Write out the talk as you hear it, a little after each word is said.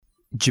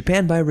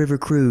Japan by River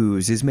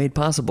Cruise is made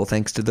possible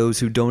thanks to those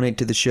who donate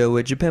to the show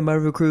at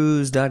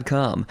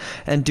japanbyrivercruise.com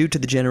and due to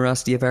the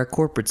generosity of our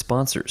corporate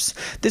sponsors.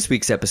 This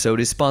week's episode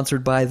is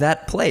sponsored by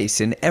that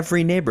place in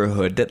every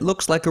neighborhood that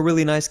looks like a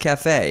really nice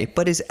cafe,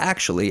 but is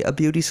actually a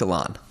beauty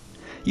salon.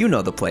 You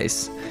know the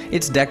place.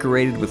 It's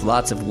decorated with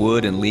lots of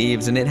wood and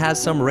leaves, and it has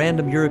some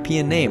random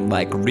European name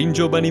like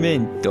Rinjo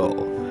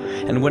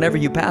Banimento. And whenever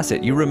you pass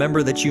it, you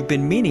remember that you've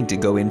been meaning to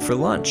go in for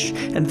lunch,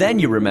 and then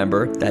you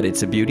remember that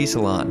it's a beauty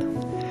salon.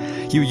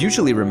 You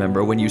usually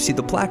remember when you see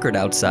the placard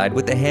outside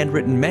with the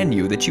handwritten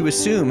menu that you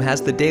assume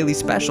has the daily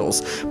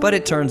specials, but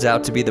it turns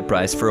out to be the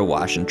price for a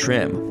wash and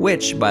trim,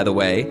 which, by the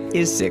way,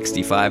 is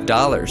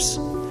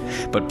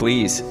 $65. But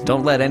please,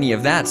 don't let any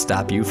of that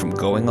stop you from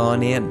going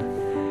on in.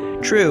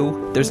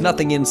 True, there's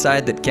nothing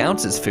inside that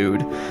counts as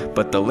food,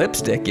 but the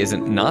lipstick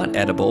isn't not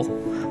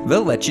edible.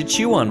 They'll let you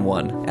chew on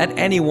one at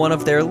any one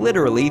of their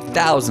literally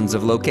thousands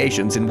of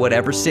locations in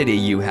whatever city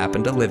you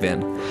happen to live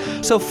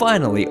in. So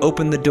finally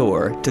open the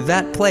door to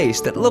that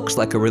place that looks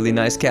like a really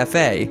nice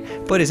cafe,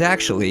 but is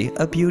actually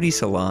a beauty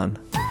salon.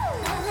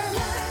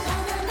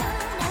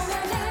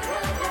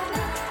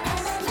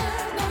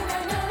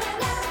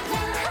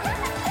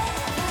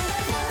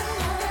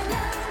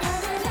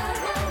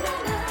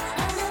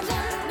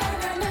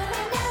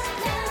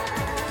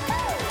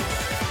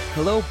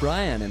 Hello,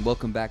 Brian, and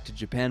welcome back to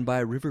Japan by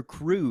River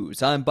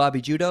Cruise. I'm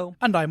Bobby Judo.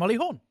 And I'm Ollie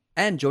Horn.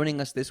 And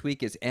joining us this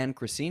week is Anne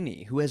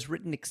Cressini, who has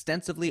written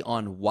extensively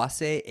on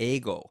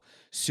wase-eigo,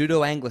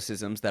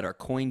 pseudo-anglicisms that are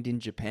coined in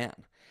Japan.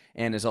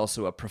 Anne is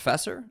also a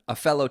professor, a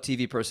fellow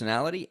TV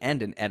personality,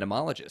 and an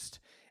etymologist.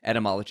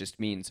 Etymologist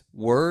means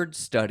word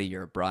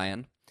studier,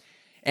 Brian.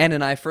 Anne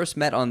and I first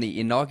met on the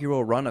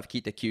inaugural run of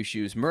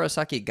Kitakyushu's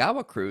Murasaki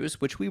Gawa cruise,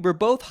 which we were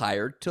both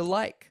hired to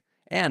like.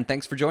 Anne,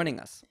 thanks for joining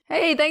us.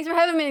 Hey, thanks for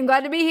having me. I'm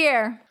glad to be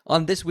here.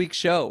 On this week's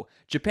show,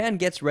 Japan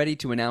gets ready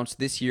to announce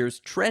this year's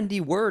trendy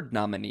word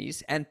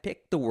nominees and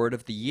pick the word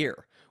of the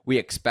year. We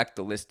expect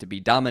the list to be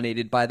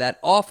dominated by that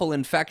awful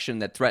infection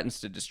that threatens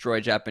to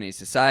destroy Japanese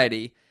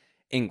society,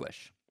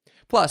 English.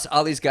 Plus,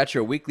 Ollie's got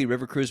your weekly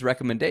river cruise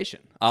recommendation.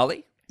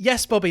 Ollie?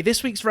 Yes, Bobby,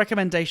 this week's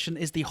recommendation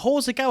is the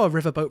Hosogawa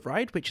riverboat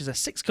ride, which is a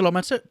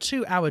 6-kilometer,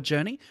 2-hour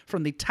journey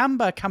from the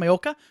Tamba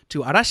Kameoka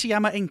to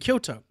Arashiyama in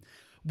Kyoto,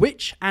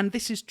 which, and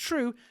this is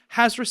true,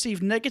 has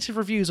received negative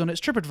reviews on its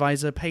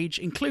TripAdvisor page,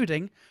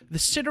 including, the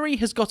scenery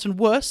has gotten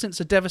worse since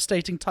a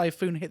devastating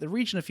typhoon hit the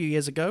region a few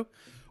years ago,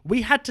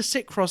 we had to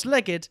sit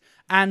cross-legged,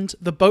 and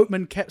the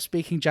boatman kept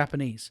speaking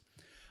Japanese.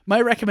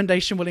 My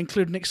recommendation will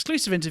include an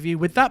exclusive interview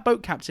with that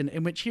boat captain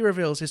in which he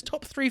reveals his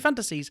top 3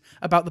 fantasies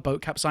about the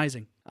boat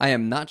capsizing. I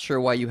am not sure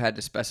why you had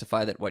to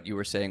specify that what you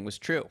were saying was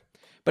true.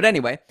 But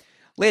anyway,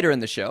 later in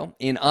the show,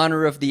 in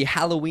honor of the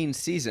Halloween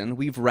season,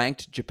 we've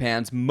ranked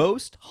Japan's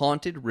most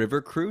haunted river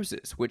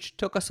cruises, which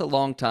took us a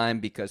long time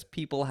because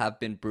people have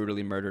been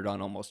brutally murdered on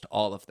almost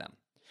all of them.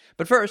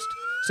 But first,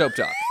 Soap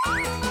Talk.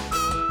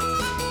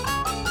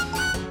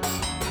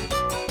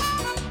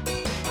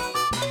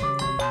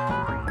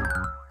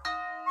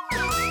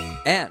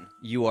 Anne,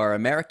 you are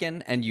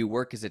American and you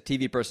work as a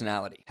TV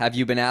personality. Have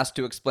you been asked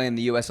to explain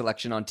the U.S.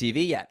 election on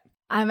TV yet?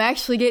 I'm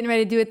actually getting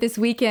ready to do it this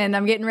weekend.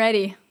 I'm getting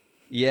ready.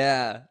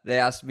 Yeah, they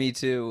asked me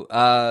to.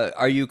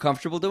 Are you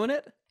comfortable doing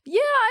it? Yeah,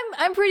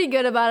 I'm pretty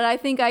good about it. I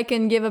think I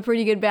can give a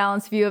pretty good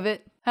balanced view of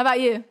it. How about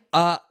you?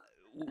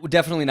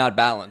 Definitely not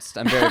balanced.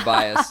 I'm very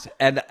biased.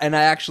 and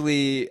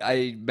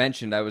I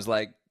mentioned, I was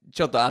like,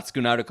 ちょっと熱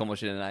くなるかも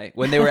しれない.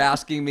 When they were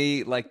asking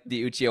me, like,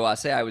 the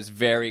uchiwase, I was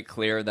very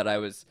clear that I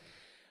was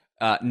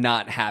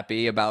not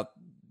happy about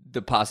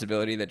the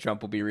possibility that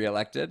Trump will be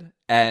reelected.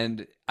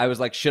 And I was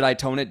like, should I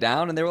tone it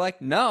down? And they were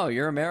like, no,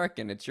 you're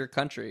American. It's your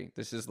country.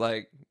 This is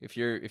like, if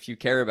you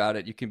care about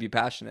it, you can be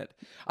passionate.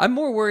 I'm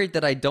more worried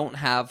that I don't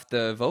have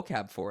the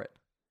vocab for it.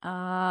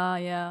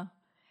 Yeah.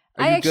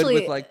 Are you good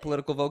with like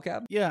political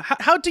vocab? Yeah.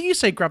 How do you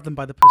say grab them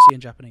by the pussy in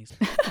Japanese?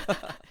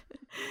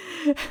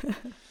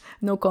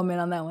 No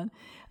comment on that one.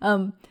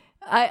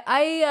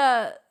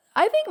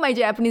 I think my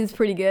Japanese is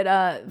pretty good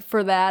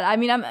for that. I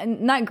mean,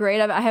 I'm not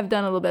great. I have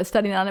done a little bit of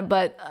studying on it,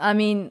 but I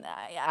mean,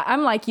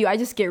 I'm like you. I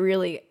just get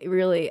really,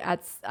 really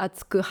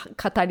atsuku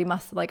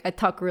katarimasu. Like I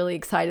talk really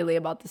excitedly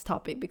about this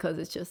topic because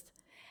it's just,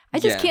 I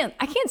can't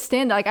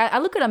stand it. Like I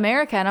look at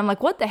America and I'm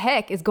like, what the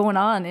heck is going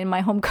on in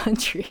my home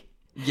country?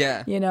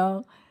 Yeah. You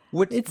know?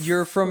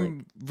 You're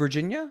from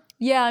Virginia?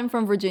 Yeah, I'm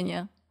from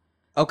Virginia.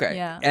 Okay.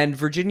 Yeah. And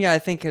Virginia, I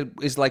think,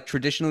 is like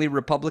traditionally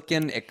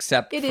Republican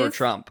except for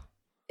Trump.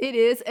 It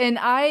is. And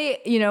I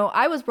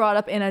was brought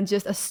up in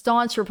a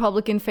staunch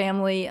Republican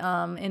family.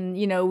 And,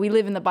 we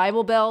live in the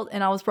Bible Belt,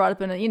 and I was brought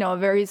up in a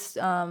very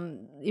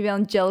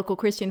evangelical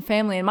Christian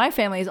family. And my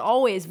family has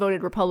always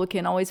voted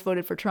Republican, always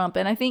voted for Trump.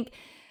 And I think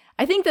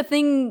the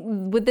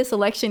thing with this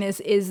election is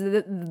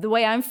the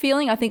way I'm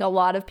feeling. I think a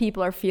lot of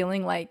people are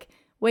feeling like,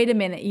 wait a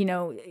minute,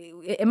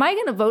 am I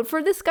going to vote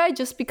for this guy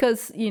just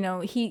because,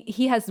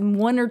 he has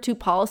one or two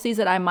policies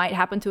that I might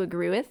happen to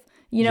agree with?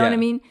 You know what I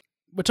mean?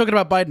 We're talking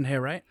about Biden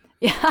here, right?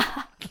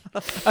 Yeah.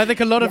 I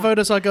think a lot of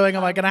voters are going,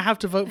 am I going to have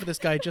to vote for this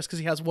guy just because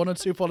he has one or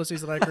two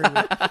policies that I agree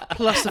with?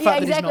 Plus the fact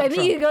that he's not I think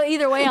Trump. you could go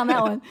either way on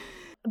that one.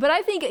 But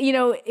I think,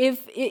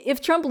 if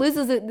Trump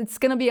loses it, it's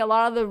going to be a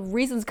lot of the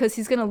reasons because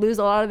he's going to lose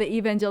a lot of the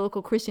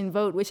evangelical Christian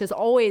vote, which has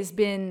always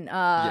been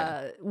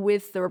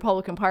with the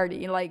Republican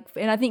Party.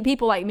 And I think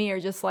people like me are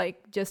just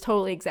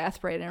totally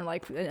exasperated and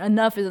like,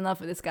 enough is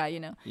enough of this guy,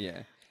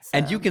 Yeah. So,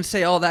 And you can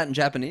say all that in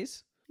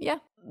Japanese? Yeah.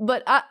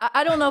 But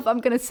I don't know if I'm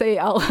going to say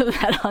all of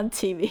that on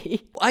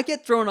TV. I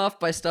get thrown off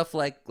by stuff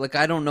like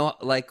I don't know,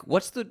 like,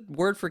 what's the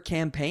word for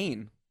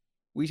campaign?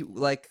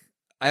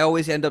 I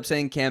always end up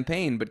saying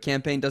campaign, but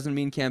campaign doesn't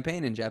mean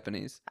campaign in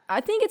Japanese.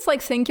 I think it's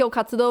like Senkyo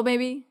Katsudo,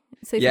 maybe.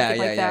 Say something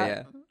like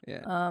that.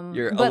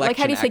 Yeah. But like,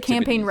 how do you say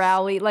campaign activities.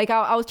 rally? Like,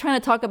 I was trying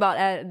to talk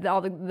about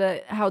all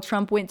how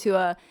Trump went to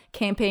a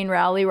campaign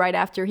rally right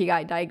after he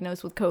got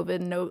diagnosed with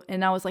COVID,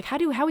 and I was like, how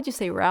would you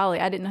say rally?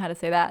 I didn't know how to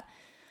say that.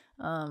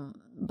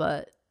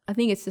 But I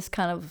think it's just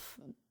kind of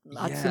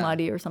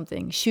Atsumari or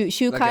something.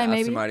 Shukai, like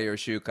maybe. Atsumari or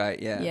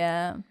Shukai, yeah.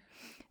 Yeah.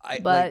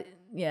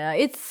 Yeah,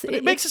 it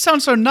makes it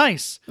sound so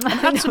nice. And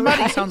Hatsumari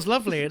right? sounds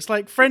lovely. It's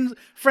like friends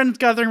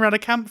gathering around a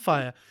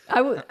campfire.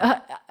 I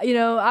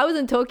was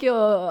in Tokyo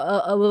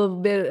a little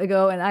bit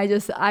ago, and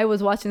I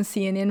was watching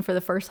CNN for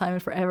the first time in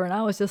forever, and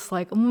I was just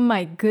like, oh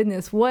my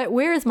goodness,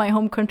 where is my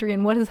home country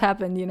and what has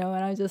happened, And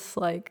I just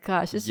like,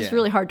 gosh, it's just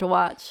really hard to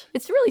watch.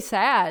 It's really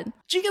sad.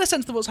 Do you get a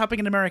sense that what's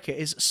happening in America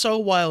is so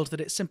wild that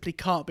it simply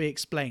can't be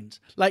explained?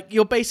 Like,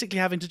 you're basically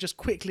having to just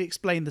quickly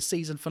explain the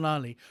season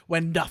finale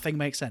when nothing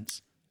makes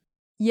sense.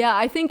 Yeah,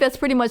 I think that's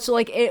pretty much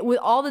like it, with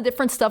all the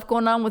different stuff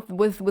going on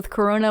with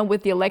Corona,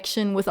 with the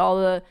election, with all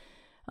the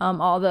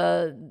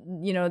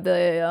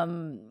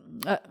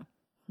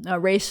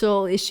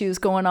racial issues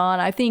going on.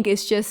 I think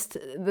it's just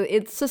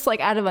like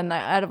out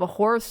of a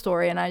horror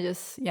story, and I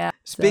just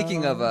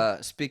Speaking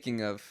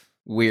of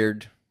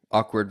weird,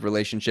 awkward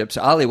relationships,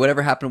 Ali,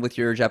 whatever happened with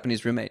your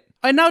Japanese roommate?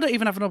 I now don't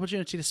even have an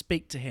opportunity to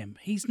speak to him.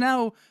 He's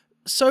now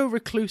so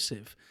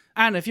reclusive.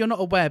 And if you're not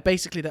aware,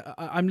 basically, that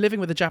I'm living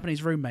with a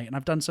Japanese roommate, and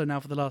I've done so now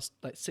for the last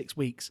 6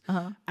 weeks.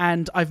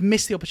 And I've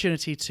missed the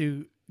opportunity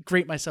to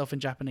greet myself in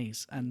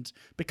Japanese and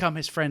become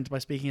his friend by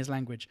speaking his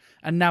language.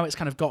 And now it's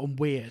kind of gotten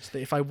weird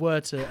that if I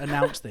were to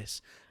announce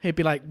this, he'd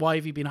be like, "Why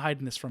have you been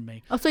hiding this from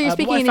me?" Oh, so you're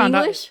speaking in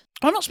English?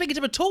 I'm not speaking to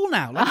him at all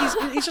now. Like,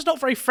 he's just not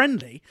very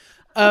friendly.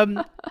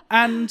 And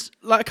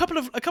like a couple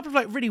of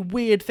like really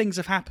weird things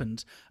have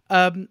happened.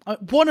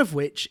 One of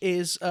which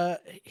is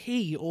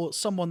he or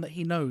someone that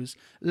he knows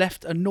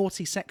left a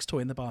naughty sex toy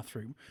in the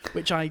bathroom,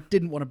 which I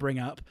didn't want to bring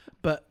up,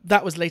 but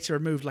that was later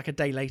removed like a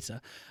day later.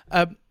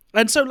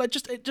 And so, like,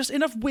 just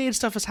enough weird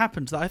stuff has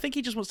happened that I think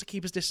he just wants to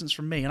keep his distance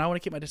from me, and I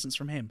want to keep my distance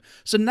from him.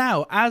 So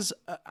now, as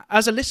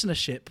a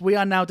listenership, we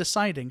are now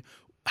deciding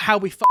how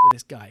we fuck with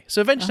this guy. So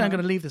eventually I'm going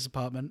to leave this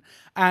apartment,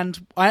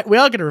 and we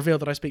are going to reveal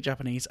that I speak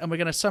Japanese, and we're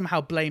going to somehow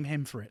blame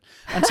him for it.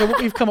 And so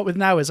what we've come up with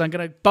now is I'm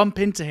going to bump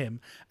into him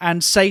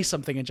and say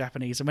something in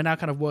Japanese, and we're now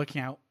kind of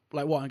working out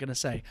like what I'm going to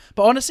say.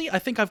 But honestly, I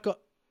think I can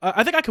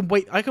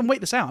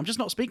wait this out. I'm just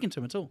not speaking to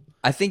him at all.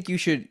 I think you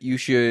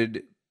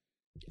should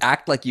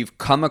act like you've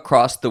come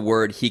across the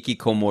word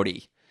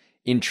hikikomori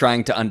in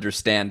trying to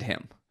understand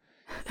him.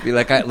 Be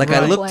like, I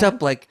looked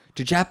up, like,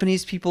 do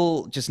Japanese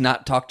people just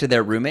not talk to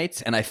their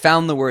roommates? And I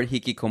found the word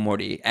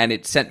hikikomori, and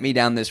it sent me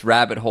down this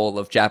rabbit hole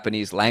of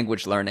Japanese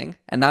language learning,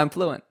 and now I'm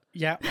fluent.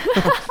 Yeah.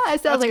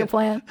 It sounds like a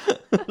plan.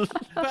 But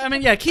I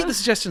mean, yeah, keep the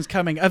suggestions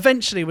coming.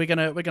 Eventually we're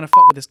gonna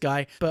fuck with this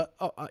guy. But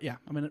yeah,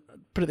 I mean,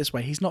 put it this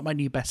way, he's not my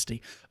new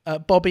bestie.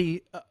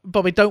 Bobby,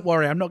 don't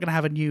worry, I'm not gonna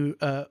have a new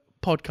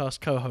podcast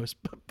co-host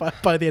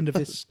by the end of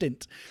this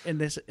stint in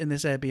this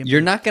Airbnb.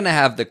 You're not going to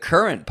have the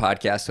current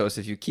podcast host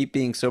if you keep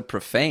being so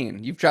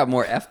profane. You've dropped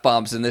more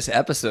F-bombs in this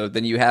episode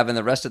than you have in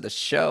the rest of the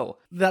show.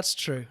 That's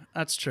true.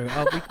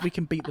 We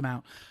can beat them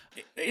out.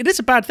 It is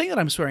a bad thing that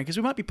I'm swearing because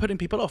we might be putting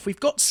people off. We've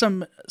got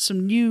some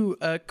new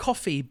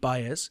coffee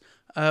buyers.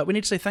 We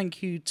need to say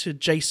thank you to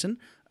Jason,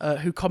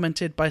 who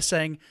commented by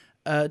saying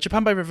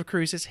Japan by River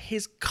Cruise is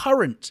his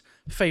current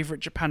favorite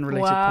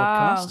Japan-related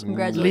podcast.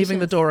 Congratulations. Leaving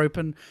the door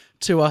open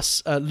to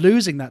us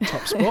losing that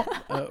top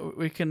spot.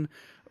 We can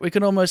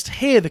almost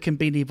hear the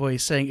Konbini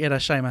boys saying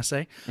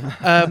 "Irashaimase."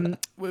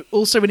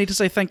 Also, we need to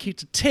say thank you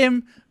to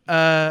Tim,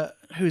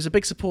 who's a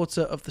big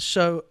supporter of the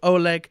show,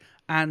 Oleg,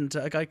 and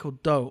a guy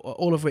called Do,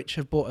 all of which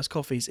have bought us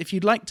coffees. If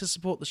you'd like to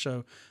support the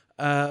show,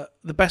 the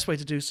best way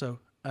to do so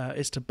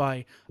is to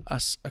buy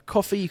us a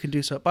coffee. You can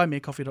do so at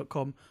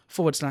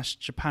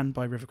buymeacoffee.com/Japan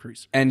by River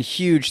Cruise. And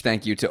huge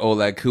thank you to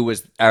Oleg, who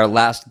was our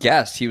last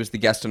guest. He was the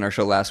guest on our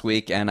show last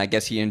week, and I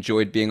guess he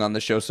enjoyed being on the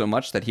show so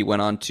much that he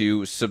went on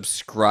to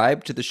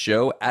subscribe to the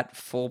show at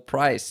full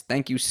price.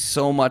 Thank you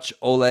so much,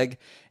 Oleg,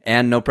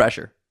 and no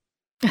pressure.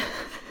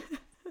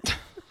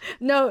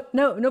 No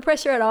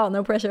pressure at all.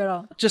 No pressure at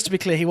all. Just to be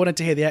clear, he wanted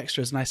to hear the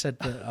extras, and I said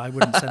that I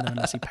wouldn't send them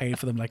unless he paid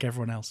for them like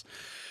everyone else.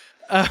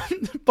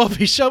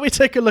 Bobby, shall we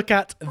take a look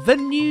at the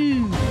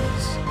news?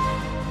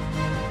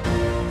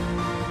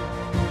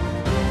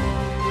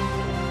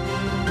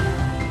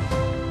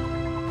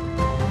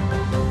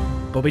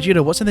 Kobe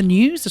Judo, what's in the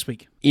news this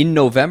week? In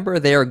November,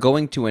 they are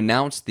going to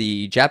announce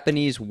the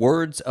Japanese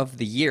words of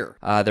the year.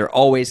 They're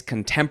always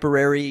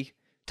contemporary,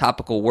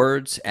 topical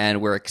words, and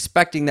we're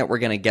expecting that we're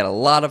going to get a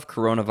lot of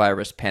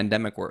coronavirus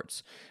pandemic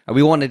words.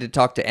 We wanted to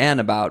talk to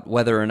Anne about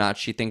whether or not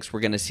she thinks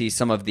we're going to see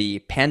some of the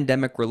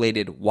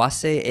pandemic-related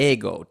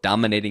wasei-eigo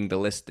dominating the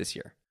list this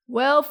year.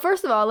 Well,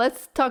 first of all,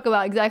 let's talk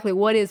about exactly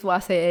what is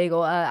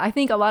wasei-eigo. I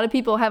think a lot of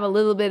people have a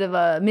little bit of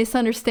a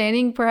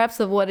misunderstanding, perhaps,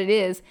 of what it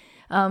is.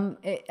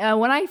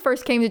 When I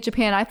first came to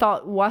Japan, I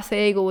thought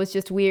wasei-eigo was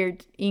just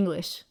weird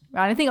English.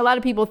 Right? I think a lot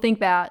of people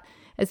think that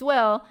as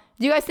well.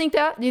 Do you guys think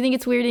that? Do you think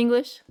it's weird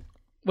English?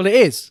 Well, it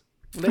is.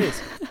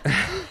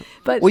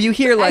 But well, you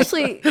hear like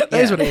actually, That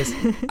is what it is.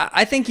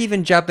 I think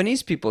even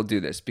Japanese people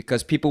do this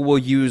because people will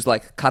use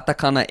like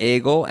katakana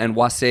eigo and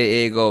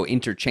wasei-eigo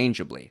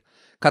interchangeably.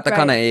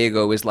 Katakana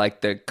eigo is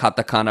like the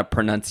katakana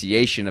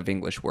pronunciation of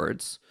English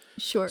words.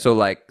 Sure. So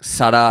like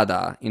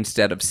sarada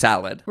instead of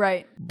salad.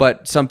 Right.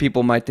 But some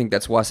people might think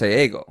that's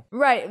wasei-eigo.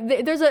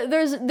 Right. There's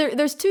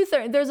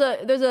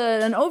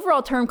an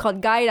overall term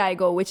called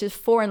gairaigo, which is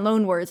foreign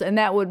loan words, and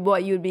that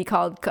what you would be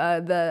called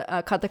the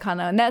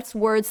katakana, and that's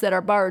words that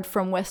are borrowed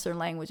from Western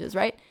languages,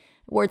 right?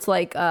 Words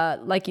like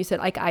you said,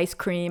 like ice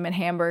cream and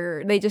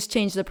hamburger. They just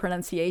change the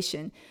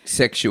pronunciation.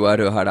 Sexual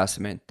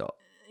harassment.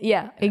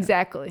 Yeah,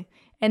 exactly.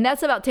 And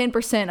that's about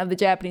 10% of the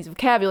Japanese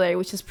vocabulary,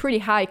 which is pretty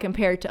high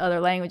compared to other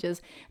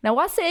languages. Now,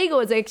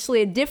 wasei-eigo is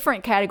actually a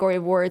different category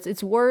of words.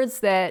 It's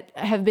words that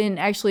have been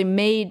actually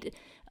made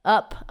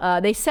up.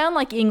 They sound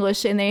like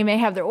English, and they may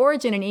have their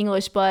origin in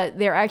English, but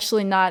they're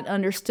actually not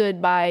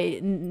understood by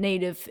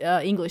native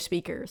English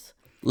speakers.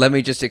 Let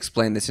me just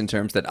explain this in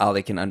terms that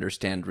Ali can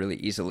understand really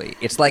easily.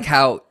 It's like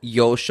how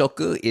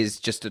yoshoku is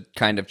just a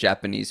kind of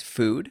Japanese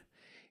food.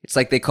 It's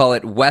like they call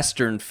it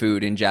Western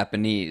food in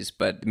Japanese,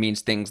 but it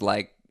means things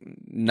like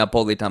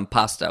Napolitan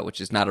pasta, which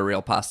is not a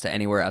real pasta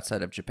anywhere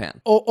outside of Japan.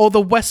 Or the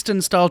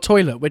Western style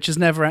toilet, which has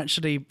never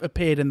actually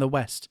appeared in the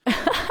West.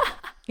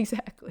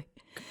 Exactly.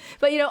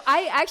 But,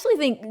 I actually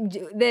think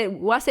that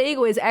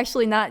wasei-eigo is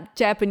actually not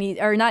Japanese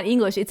or not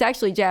English. It's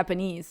actually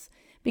Japanese.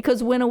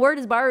 Because when a word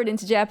is borrowed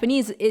into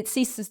Japanese, it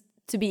ceases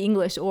to be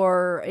English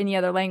or any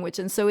other language.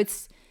 And so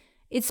its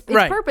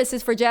purpose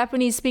is for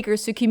Japanese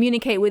speakers to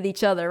communicate with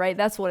each other, right?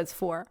 That's what it's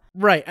for.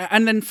 Right.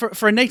 And then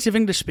for a native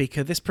English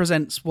speaker, this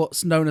presents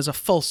what's known as a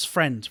false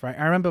friend, right?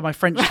 I remember my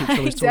French teacher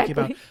always talking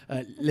about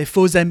les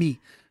faux amis,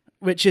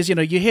 which is,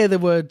 you hear the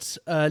words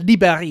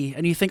librairie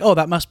and you think, oh,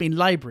 that must mean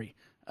library.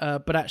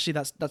 But actually,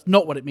 that's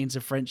not what it means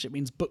in French. It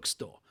means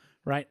bookstore,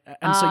 right?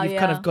 And so you've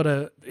kind of got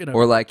to,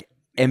 Or like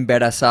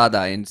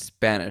embarazada in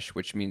Spanish,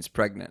 which means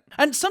pregnant.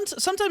 And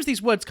sometimes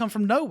these words come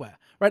from nowhere,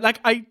 right?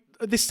 Like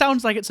this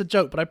sounds like it's a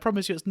joke, but I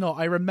promise you it's not.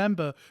 I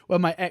remember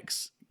when my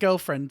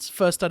ex-girlfriends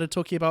first started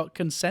talking about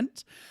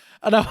consent,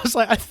 and I was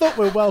like, I thought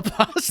we're well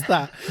past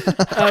that.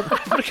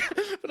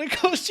 But of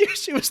course,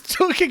 she was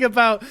talking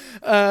about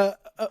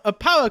a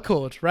power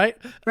cord, right?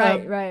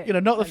 Right.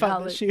 Not the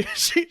fact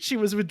that she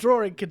was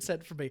withdrawing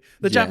consent from me.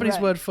 The Japanese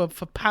word for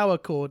power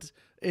cord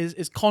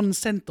is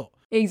consento.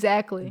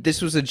 Exactly.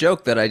 This was a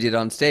joke that I did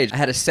on stage. I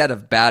had a set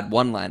of bad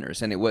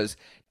one-liners, and it was,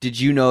 did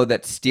you know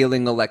that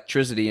stealing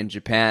electricity in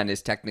Japan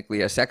is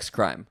technically a sex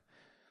crime?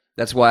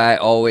 That's why I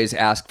always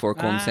ask for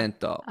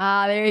consento.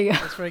 There you go.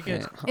 That's very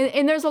good.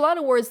 And there's a lot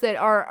of words that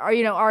are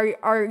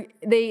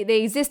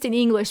they exist in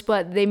English,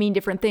 but they mean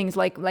different things,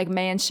 like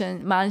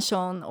mansion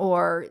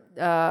or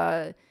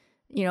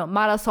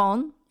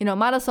marathon.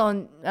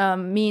 Marathon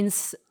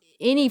means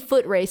any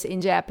foot race in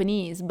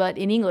Japanese, but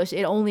in English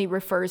it only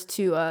refers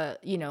to a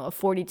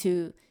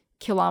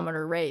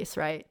 42-kilometer race,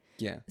 right?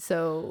 Yeah.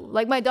 So,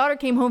 like, my daughter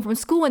came home from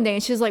school one day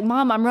and she's like,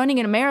 "Mom, I'm running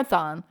in a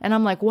marathon." And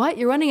I'm like, "What?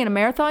 You're running in a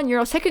marathon? You're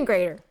a second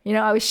grader."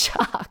 I was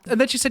shocked.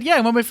 And then she said, "Yeah,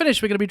 and when we're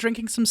finished, we're going to be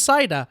drinking some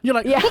cider." You're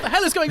like, What the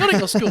hell is going on in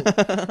your school?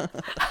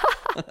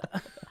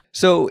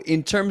 So,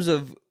 in terms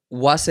of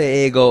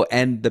wasei-eigo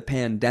and the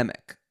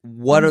pandemic,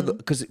 what are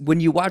because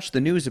when you watch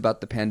the news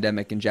about the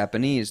pandemic in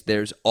Japanese,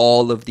 there's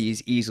all of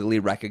these easily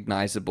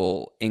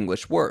recognizable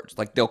English words.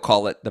 Like they'll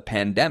call it the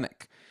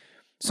pandemic.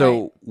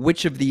 So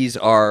which of these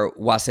are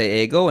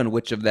wasei-eigo and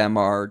which of them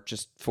are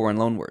just foreign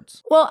loan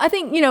words? Well, I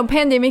think,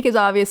 pandemic is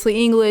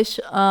obviously English.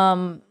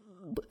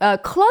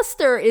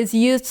 Cluster is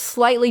used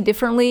slightly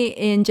differently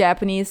in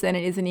Japanese than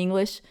it is in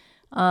English.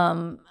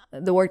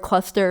 The word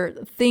cluster,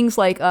 things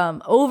like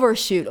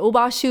overshoot,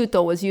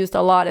 obashuto was used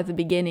a lot at the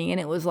beginning, and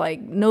it was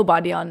like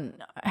nobody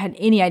had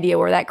any idea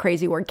where that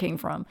crazy word came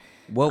from.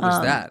 What was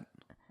that?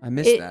 I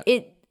missed that.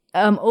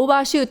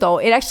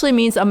 Obashuto, it actually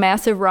means a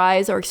massive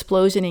rise or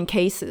explosion in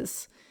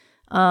cases.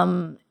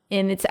 And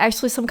it's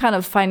actually some kind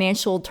of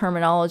financial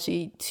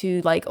terminology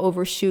to like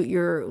overshoot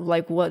your,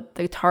 like what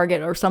the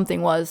target or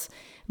something was.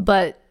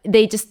 But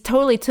they just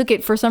totally took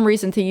it for some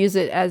reason to use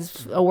it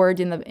as a word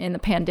in the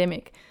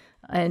pandemic.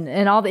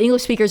 And all the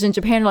English speakers in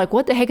Japan are like,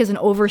 what the heck is an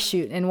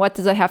overshoot? And what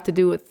does that have to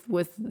do with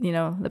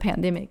the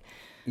pandemic?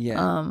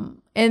 Yeah.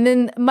 And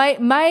then the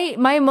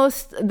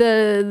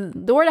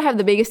word I have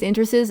the biggest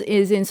interest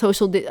is in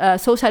social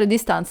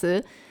distance.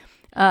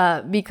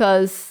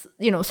 because,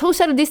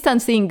 social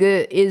distancing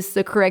is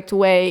the correct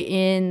way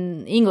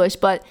in English,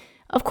 but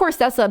of course,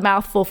 that's a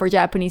mouthful for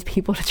Japanese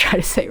people to try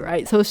to say,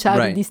 right? Social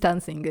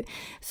distancing.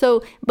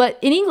 So, but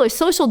in English,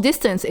 social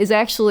distance is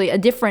actually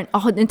an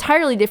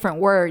entirely different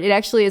word. It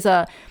actually is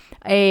a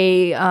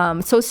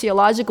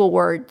sociological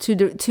word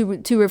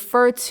to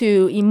refer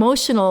to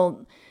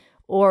emotional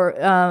or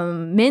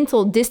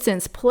mental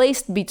distance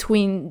placed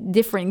between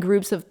different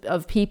groups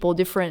of people,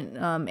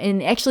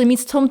 and actually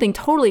means something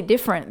totally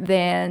different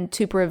than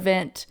to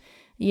prevent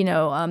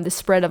the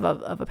spread of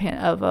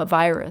a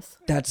virus.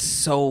 That's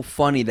so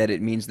funny that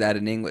it means that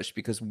in English,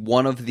 because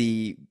one of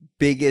the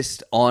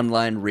biggest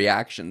online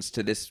reactions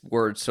to this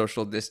word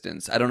social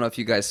distance, I don't know if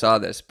you guys saw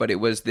this, but it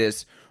was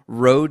this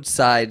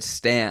roadside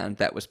stand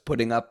that was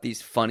putting up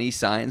these funny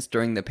signs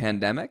during the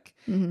pandemic.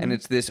 Mm-hmm. And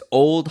it's this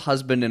old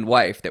husband and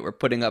wife that were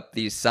putting up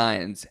these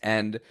signs.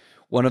 And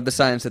one of the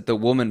signs that the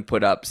woman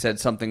put up said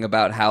something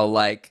about how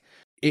it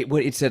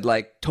said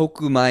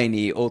tokumae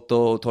ni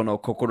oto to no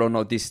kokoro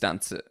no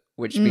distance,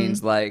 which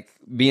means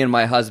me and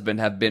my husband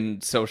have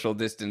been social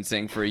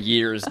distancing for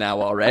years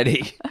now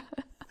already.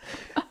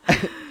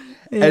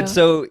 Yeah. And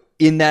so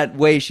in that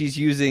way,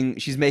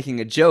 she's making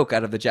a joke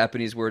out of the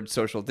Japanese word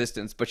social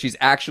distance, but she's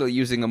actually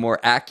using a more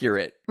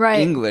accurate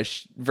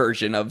English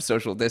version of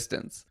social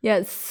distance.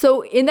 Yeah.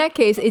 So in that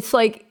case, it's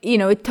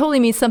it totally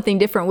means something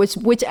different,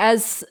 which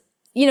as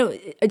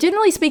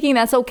generally speaking,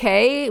 that's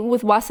okay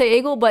with Wasei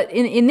Eigo, but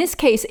in this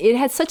case, it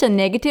had such a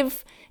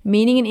negative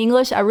meaning in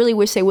English. I really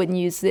wish they wouldn't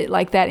use it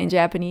like that in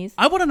Japanese.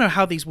 I want to know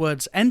how these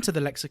words enter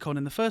the lexicon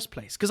in the first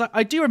place, because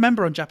I do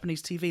remember on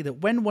Japanese TV that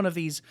when one of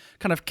these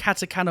kind of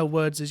katakana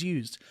words is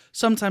used,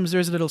 sometimes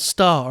there is a little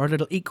star or a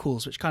little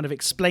equals, which kind of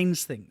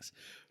explains things,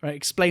 right?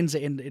 Explains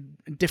it in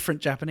different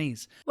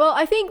Japanese. Well,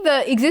 I think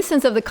the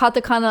existence of the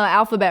katakana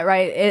alphabet,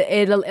 right,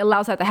 it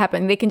allows that to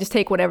happen. They can just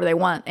take whatever they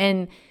want.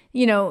 And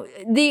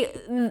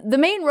the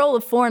main role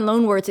of foreign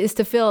loanwords is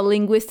to fill a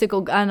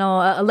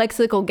a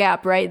lexical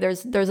gap, right?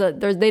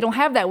 They don't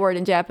have that word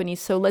in Japanese,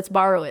 so let's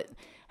borrow it.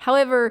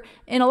 However,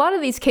 in a lot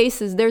of these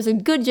cases, there's a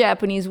good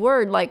Japanese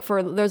word,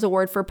 there's a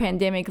word for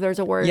pandemic, there's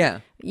a word,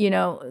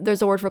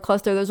 there's a word for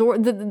cluster, there's a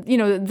word,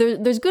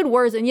 there's good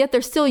words, and yet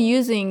they're still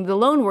using the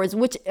loanwords,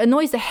 which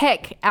annoys the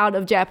heck out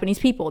of Japanese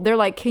people. They're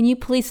like, can you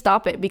please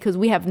stop it? Because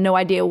we have no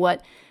idea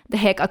what the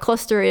heck a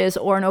cluster is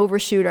or an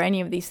overshoot or any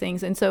of these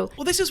things. And so,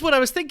 well, this is what I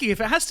was thinking. If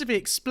it has to be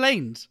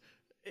explained,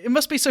 it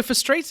must be so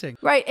frustrating.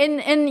 Right.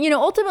 And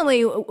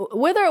ultimately,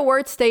 whether a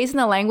word stays in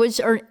the language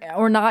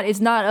or not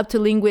is not up to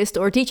linguists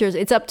or teachers.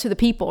 It's up to the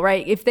people,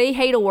 right? If they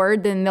hate a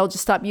word, then they'll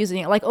just stop using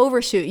it. Like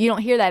overshoot, you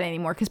don't hear that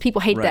anymore because people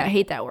hate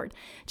that word.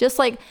 Just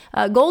like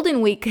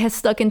Golden Week has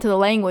stuck into the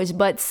language,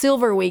 but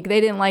Silver Week,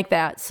 they didn't like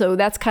that. So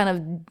that's kind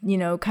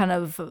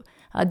of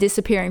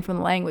disappearing from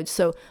the language.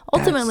 So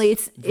ultimately,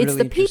 it's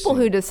the people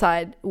who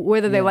decide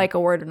whether they like a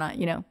word or not,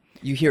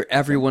 You hear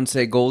everyone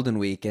say Golden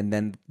Week, and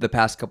then the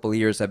past couple of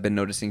years, I've been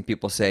noticing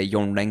people say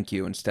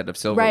Yonrenkyu instead of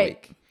Silver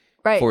Week.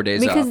 Right. 4 days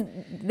because off.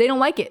 They don't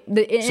like it.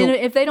 And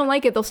if they don't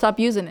like it, they'll stop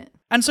using it.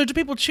 And so do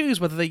people choose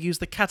whether they use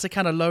the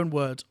katakana loan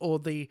word or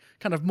the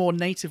kind of more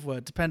native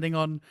word, depending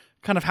on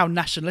kind of how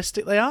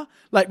nationalistic they are?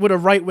 Like, would a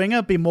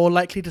right-winger be more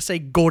likely to say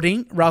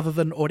gorin rather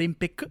than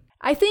orimpiku?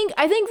 I think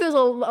there's a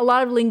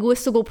lot of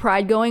linguistical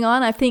pride going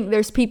on. I think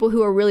there's people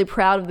who are really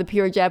proud of the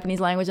pure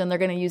Japanese language and they're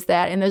going to use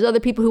that. And there's other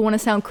people who want to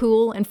sound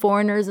cool and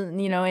foreigners and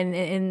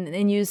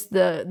use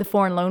the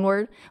foreign loan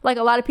word. Like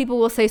a lot of people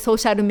will say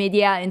social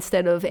media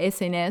instead of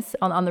SNS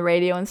on the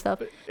radio and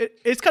stuff.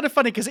 It's kind of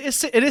funny because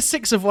it is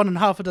 6 of one and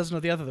half a dozen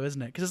of the other, though,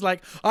 isn't it? Because it's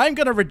like, I'm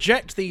going to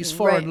reject these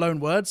foreign loan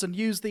words and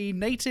use the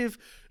native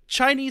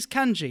Chinese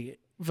kanji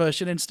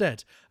version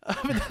instead.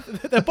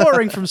 They're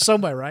borrowing from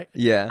somewhere, right?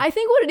 Yeah. I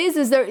think what it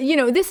is there,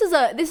 this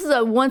is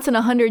a once in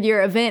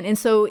 100-year event, and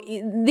so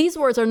these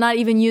words are not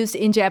even used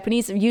in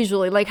Japanese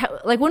usually. Like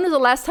when was the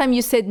last time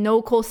you said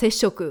no ko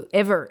seishoku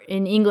ever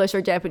in English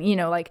or Japanese?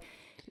 Like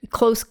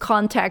close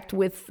contact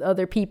with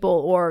other people,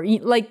 or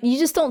like you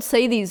just don't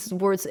say these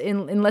words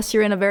unless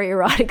you're in a very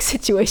erotic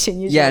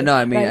situation usually. Yeah, no,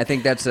 I mean, I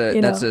think that's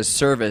a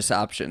service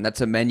option. That's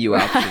a menu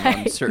option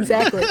on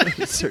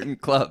certain certain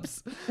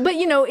clubs. But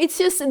it's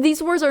just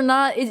these words are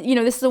not.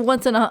 This is a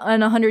once in a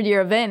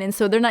 100-year event, and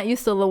so they're not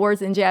used to the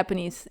words in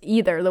Japanese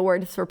either. The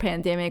words for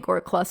pandemic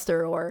or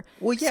cluster or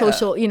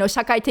social.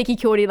 Shakai teki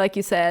kyori, like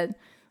you said.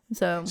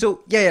 So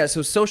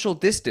social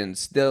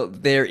distance,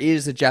 there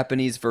is a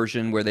Japanese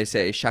version where they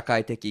say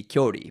shakai teki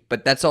kyori,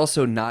 but that's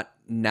also not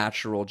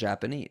natural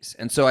Japanese.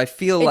 And so I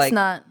feel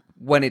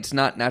when it's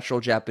not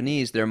natural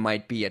Japanese, there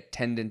might be a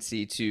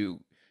tendency to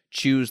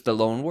choose the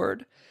loan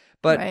word.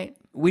 But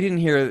we didn't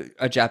hear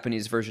a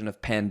Japanese version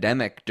of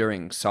pandemic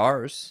during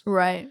SARS.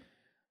 Right.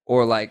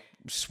 Or like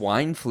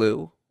swine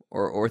flu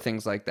or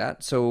things like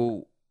that.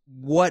 So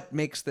what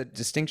makes the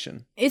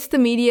distinction? It's the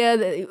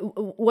media,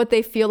 what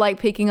they feel like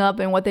picking up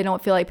and what they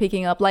don't feel like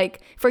picking up. Like,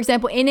 for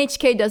example,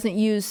 NHK doesn't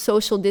use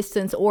social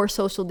distance or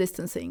social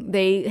distancing.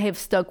 They have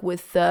stuck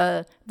with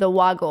the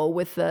wago,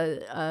 with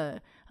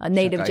the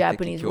native Shakai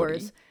Japanese teki kyori.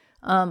 words.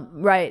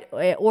 Right.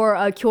 Or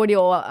kyori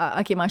o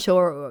akimashou,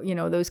 or, you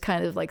know, those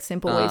kind of like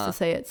simple ways to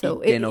say it.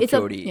 So it's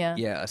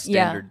a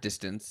standard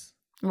distance.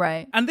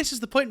 Right. And this is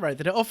the point, right?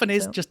 That it often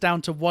is just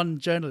down to one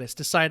journalist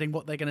deciding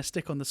what they're going to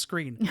stick on the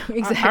screen.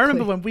 Exactly. I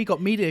remember when we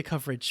got media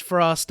coverage for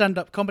our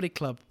stand-up comedy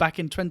club back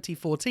in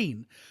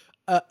 2014,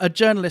 a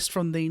journalist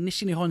from the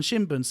Nishi Nihon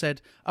Shimbun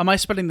said, am I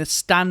spelling this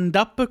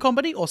stand-up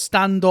comedy or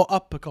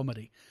stand-up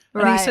comedy?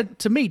 And he said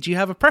to me, do you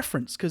have a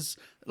preference? Because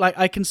like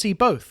I can see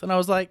both. And I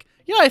was like,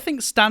 yeah, I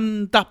think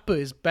stand-up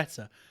is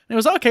better. And it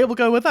was like, okay, we'll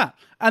go with that.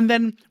 And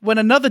then when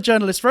another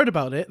journalist wrote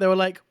about it, they were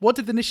like, what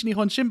did the Nishi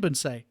Nihon Shimbun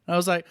say? And I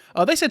was like,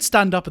 oh, they said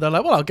stand up. And they're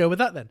like, well, I'll go with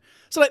that then.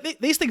 So like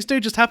these things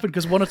do just happen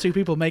because one or two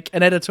people make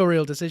an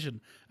editorial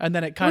decision. And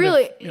then it kind of,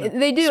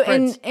 they do.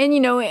 spreads. And, you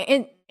know,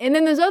 and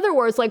then there's other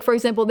words, like, for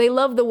example, they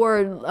love the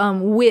word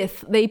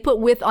with. They put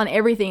with on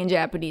everything in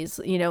Japanese,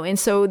 you know. And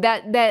so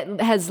that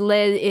has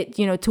led it,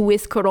 you know, to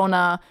with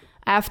corona,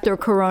 after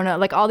corona,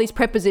 like all these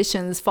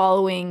prepositions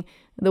following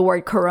the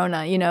word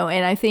corona, you know.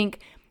 And I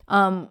think,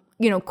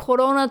 you know,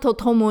 corona to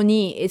tomo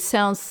ni, it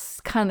sounds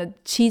kind of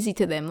cheesy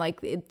to them.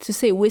 Like to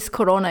say with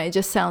corona, it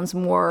just sounds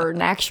more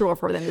natural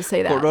for them to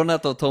say that. Corona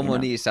to tomo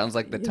ni sounds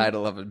like the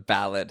title of a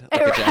ballad,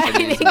 like a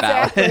Japanese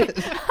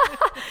ballad.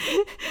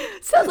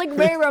 Sounds like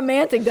very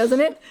romantic,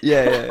 doesn't it?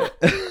 Yeah.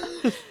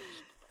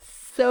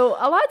 So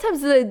a lot of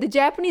times the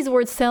Japanese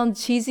words sound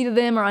cheesy to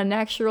them or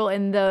unnatural,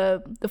 and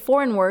the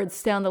foreign words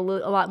sound a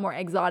lot more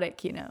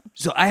exotic, you know.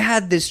 So I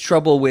had this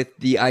trouble with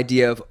the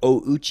idea of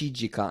ouchi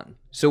jikan.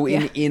 So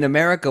in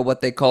America,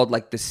 what they called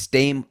like the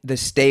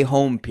stay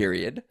home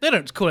period. They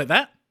don't call it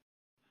that.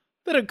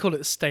 They don't call it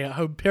the stay at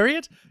home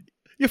period.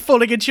 You're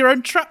falling into your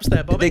own traps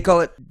there, Bobby.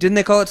 Didn't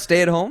they call it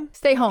stay at home?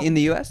 Stay home. In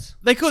the US?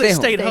 They call it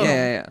stay at home.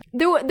 Yeah.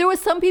 There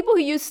was some people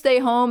who used stay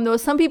home. There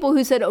was some people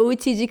who said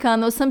ouchi jikan.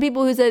 There was some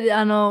people who said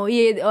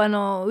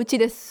uchi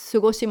de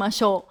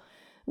sugoshimasho,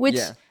 which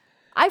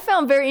I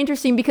found very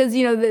interesting because,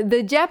 you know,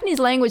 the Japanese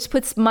language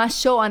puts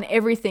masho on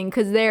everything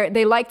because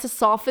they like to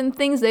soften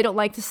things. They don't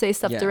like to say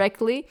stuff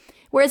directly.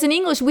 Whereas in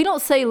English, we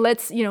don't say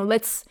let's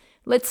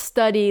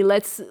study,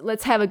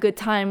 let's have a good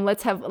time,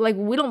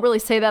 we don't really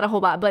say that a whole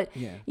lot. But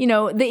you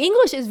know, the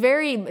English is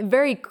very,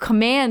 very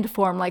command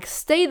form, like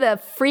stay the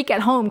freak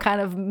at home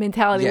kind of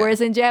mentality. Whereas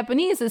in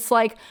Japanese, it's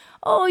like,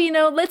 oh, you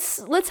know,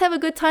 let's have a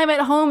good time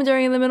at home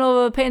during the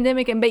middle of a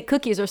pandemic and bake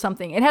cookies or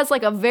something. It has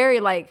like a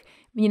very like,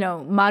 you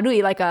know,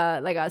 marui, like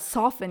a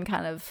softened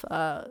kind of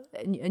a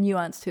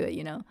nuance to it,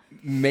 you know.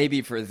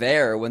 Maybe for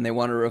there, when they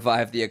want to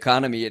revive the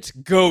economy, it's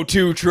go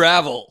to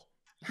travel.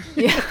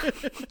 Yeah.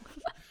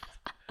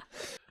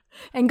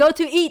 And go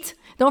to eat.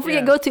 Don't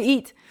forget, go to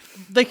eat.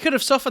 They could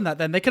have softened that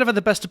then. They could have had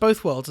the best of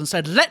both worlds and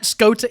said, let's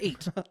go to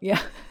eat.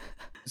 Yeah.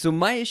 So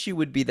my issue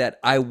would be that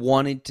I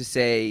wanted to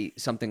say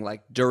something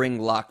like during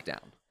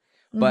lockdown,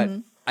 but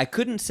I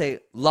couldn't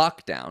say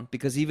lockdown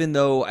because even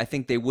though I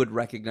think they would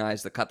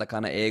recognize the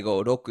katakana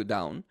eigo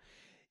lockdown,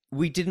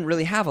 we didn't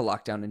really have a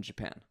lockdown in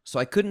Japan. So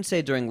I couldn't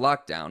say during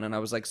lockdown. And I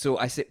was like, so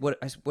I said,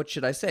 what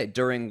should I say?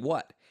 During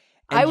what?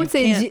 And I would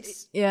say,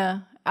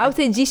 I would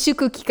say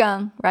jishuku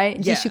kikan, right?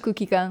 Yeah. Jishuku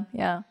kikan,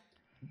 yeah.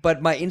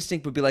 But my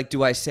instinct would be like,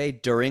 do I say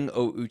during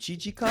ouchi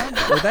jikan?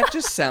 Well, that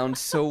just sounds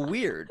so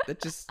weird.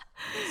 That just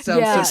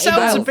sounds Yeah, It so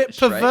sounds a bit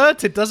childish, right?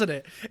 perverted, doesn't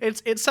it?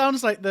 It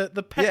sounds like the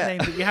pet name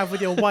that you have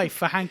with your wife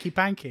for hanky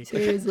panky.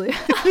 Seriously.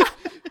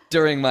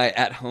 During my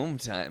at-home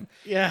time.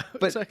 Yeah.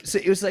 But so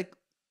it was like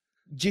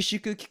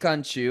jishuku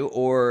kikanchu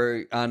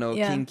or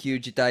kinkyu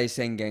jitai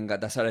sengen ga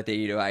dasarete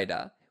iru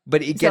aida.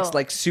 But it gets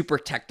like super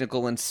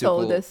technical and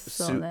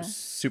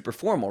super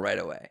formal right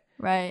away.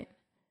 Right.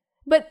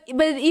 But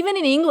even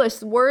in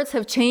English, words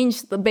have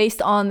changed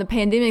based on the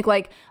pandemic.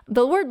 Like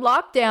the word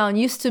lockdown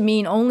used to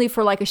mean only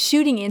for like a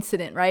shooting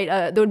incident, right?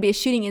 There would be a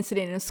shooting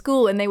incident in a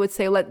school and they would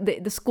say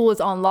the school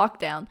is on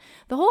lockdown.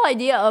 The whole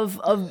idea of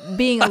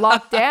being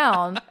locked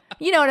down,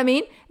 you know what I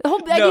mean? The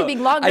whole idea of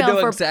being locked down I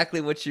know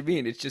exactly what you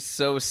mean. It's just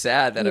so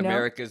sad that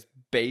America's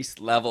base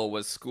level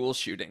was school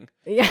shooting.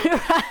 Yeah,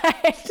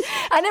 right.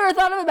 I never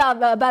thought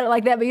about it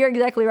like that, but you're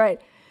exactly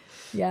right.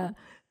 Yeah.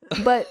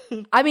 But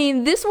I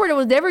mean, this word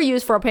was never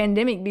used for a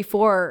pandemic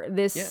before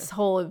this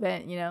whole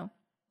event, you know.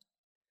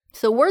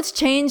 So words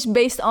change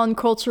based on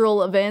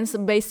cultural events,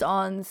 based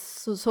on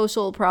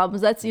social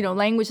problems. That's, you know,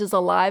 language is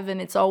alive and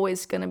it's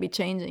always going to be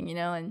changing, you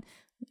know. And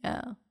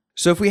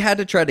So if we had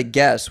to try to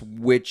guess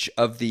which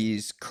of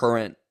these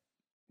current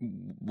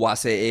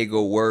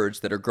wasei-eigo words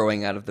that are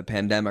growing out of the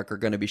pandemic are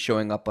going to be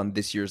showing up on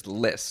this year's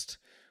list,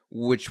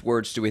 which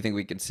words do we think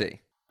we can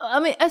see? I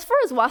mean, as far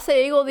as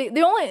wasei-eigo,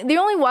 the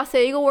only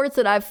wasei-eigo words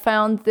that I've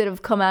found that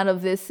have come out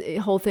of this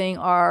whole thing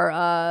are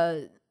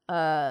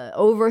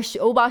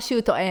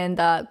overshoot and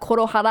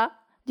korohara.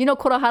 Do you know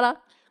korohara?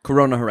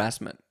 Corona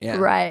harassment. Yeah.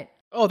 Right.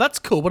 Oh, that's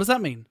cool. What does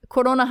that mean?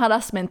 Corona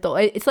harassmento.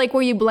 It's like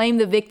where you blame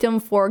the victim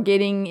for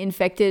getting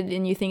infected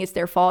and you think it's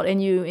their fault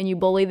and you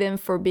bully them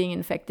for being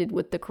infected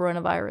with the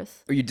coronavirus.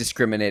 Or you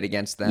discriminate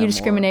against them. You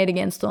discriminate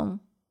against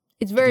them.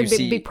 It's a very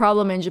big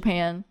problem in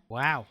Japan.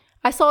 Wow.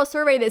 I saw a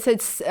survey that said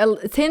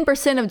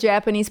 10% of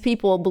Japanese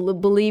people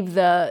believe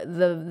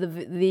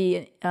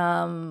the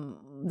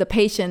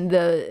patient,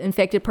 the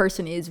infected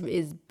person is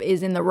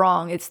in the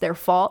wrong. It's their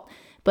fault.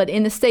 But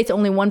in the States,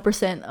 only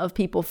 1% of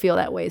people feel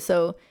that way.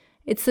 So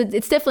it's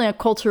definitely a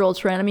cultural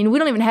trend. I mean, we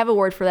don't even have a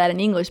word for that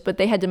in English, but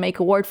they had to make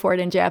a word for it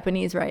in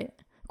Japanese, right?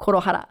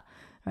 Korohara,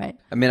 right?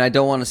 I mean, I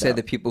don't want to say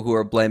that people who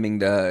are blaming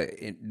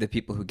the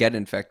people who get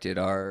infected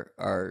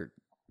are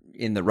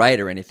in the right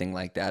or anything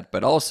like that,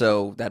 but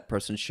also that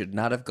person should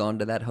not have gone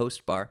to that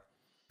host bar.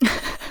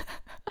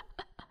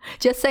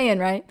 Just saying,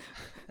 right?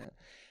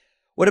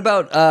 What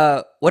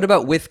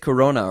about with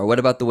Corona, or what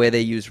about the way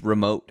they use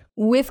remote?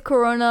 With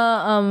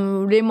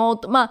Corona,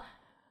 remote,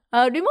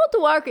 remote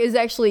work is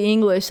actually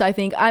English. I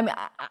think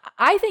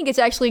I think it's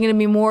actually going to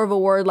be more of a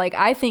word like,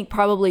 I think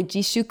probably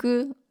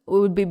jishuku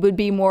would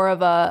be more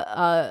of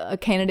a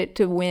candidate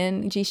to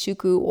win,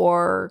 jishuku,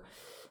 or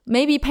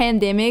maybe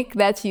pandemic.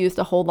 That's used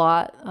a whole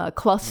lot.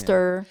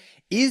 Cluster.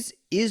 Yeah.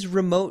 Is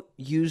remote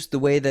used the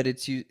way that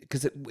it's used?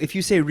 Because if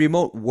you say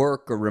remote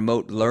work or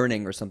remote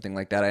learning or something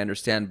like that, I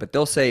understand. But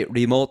they'll say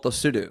remote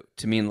suru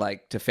to mean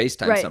like to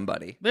FaceTime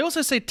somebody. They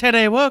also say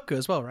telework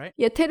as well, right?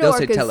 Yeah, telework. They'll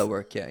say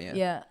telework.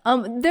 Yeah.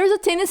 There's a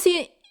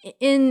tendency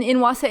in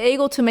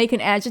Waseigo to make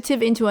an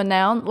adjective into a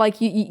noun.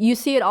 Like you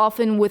see it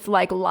often with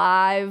like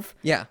live.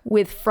 Yeah.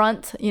 With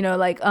front.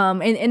 Like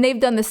and they've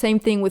done the same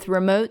thing with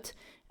remote.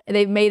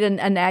 They've made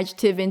an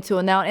adjective into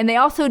a noun. And they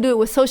also do it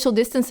with social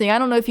distancing. I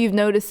don't know if you've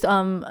noticed,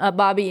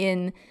 Bobby,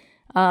 in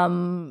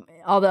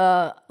all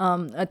the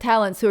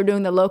talents who are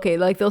doing the locate.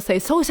 Like they'll say,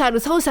 sosaru.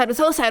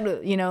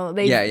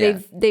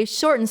 They've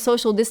shortened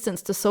social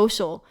distance to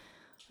social,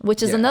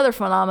 which is another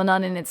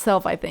phenomenon in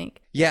itself, I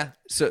think. Yeah.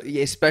 So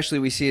especially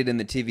we see it in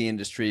the TV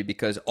industry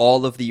because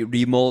all of the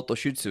remote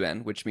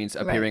shutsuen, which means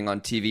appearing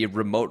on TV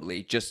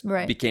remotely, just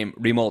became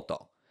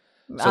remoto.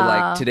 So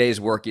like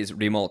today's work is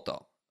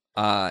remoto.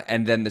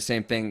 And then the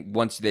same thing,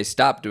 once they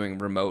stop doing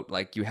remote,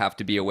 like you have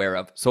to be aware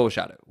of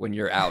social when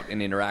you're out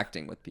and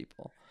interacting with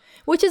people.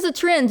 Which is a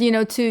trend, to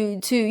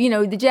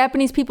the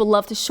Japanese people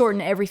love to shorten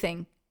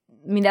everything.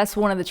 I mean, that's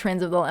one of the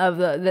trends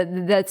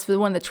that's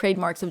one of the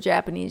trademarks of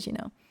Japanese,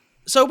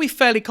 So are we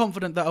fairly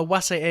confident that a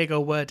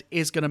Waseigo word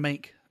is going to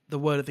make the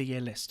word of the year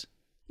list?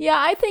 Yeah,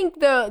 I think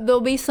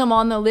there'll be some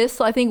on the list.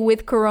 So I think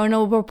with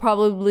Corona will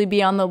probably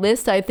be on the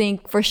list. I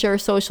think for sure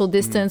social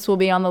distance will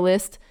be on the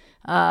list.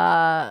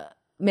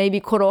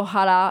 Maybe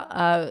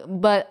Korohara,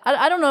 but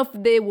I don't know if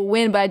they will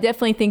win, but I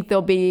definitely think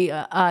they'll be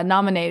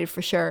nominated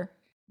for sure.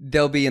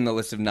 They'll be in the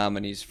list of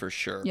nominees for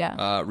sure.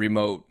 Yeah.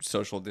 Remote,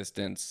 social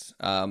distance.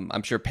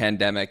 I'm sure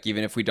pandemic,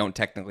 even if we don't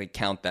technically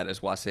count that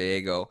as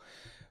Waseigo.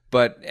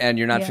 And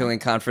you're not feeling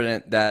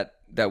confident that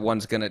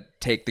one's going to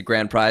take the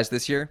grand prize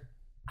this year?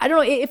 I don't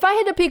know. If I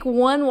had to pick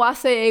one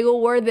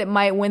Waseigo word that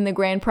might win the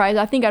grand prize,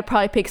 I think I'd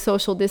probably pick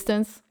social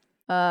distance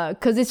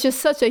because it's just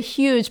such a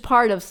huge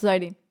part of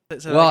society.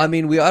 Well, I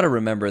mean, we ought to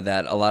remember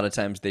that a lot of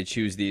times they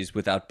choose these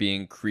without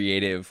being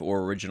creative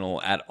or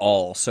original at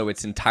all. So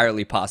it's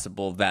entirely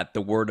possible that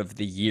the word of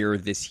the year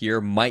this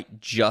year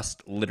might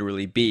just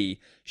literally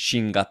be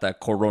Shingata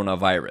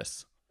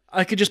coronavirus.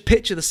 I could just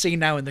picture the scene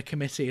now in the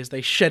committee as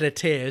they shed a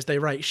tear as they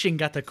write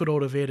Shingata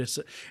coronavirus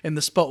in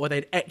the spot where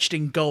they'd etched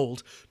in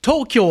gold,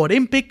 Tokyo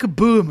Olympic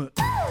boom.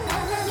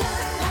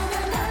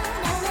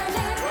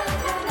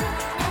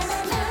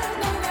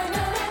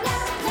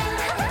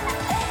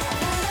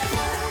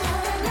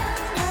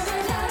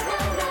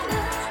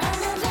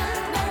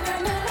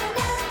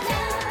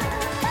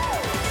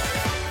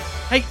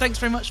 Hey, thanks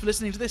very much for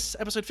listening to this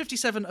episode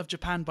 57 of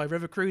Japan by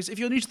River Cruise. If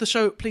you're new to the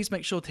show, please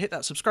make sure to hit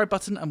that subscribe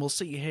button and we'll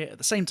see you here at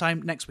the same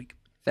time next week.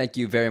 Thank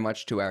you very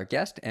much to our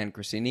guest, Ann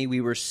Corsini.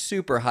 We were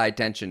super high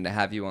tension to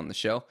have you on the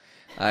show.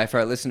 If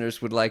our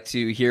listeners would like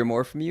to hear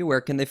more from you, where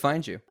can they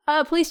find you?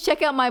 Please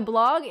check out my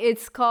blog.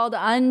 It's called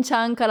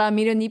An-chan Kara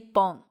Miru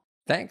Nippon.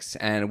 Thanks,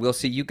 and we'll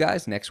see you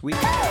guys next week.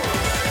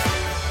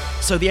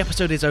 So the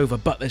episode is over,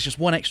 but there's just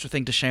one extra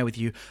thing to share with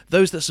you.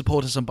 Those that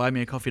support us on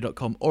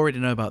buymeacoffee.com already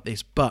know about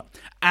this, but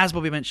as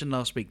Bobby mentioned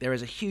last week, there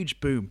is a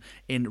huge boom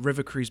in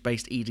River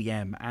Cruise-based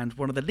EDM, and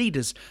one of the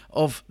leaders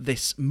of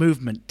this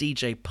movement,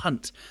 DJ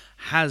Punt,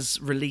 has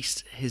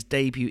released his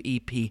debut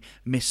EP,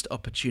 Missed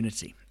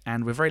Opportunity.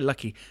 And we're very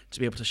lucky to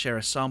be able to share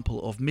a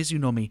sample of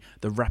Mizunomi,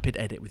 the rapid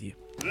edit, with you.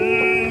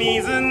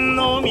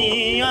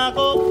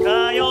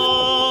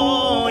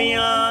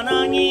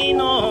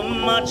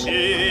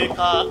 街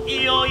か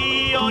いよ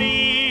いよ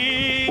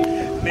い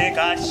め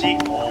かし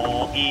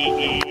こい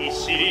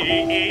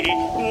し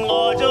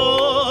五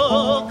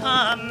条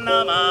か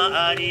な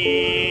まり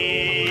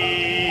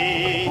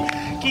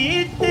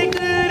切ってく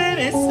れ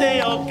めせ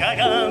よか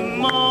がん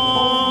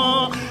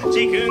も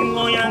自分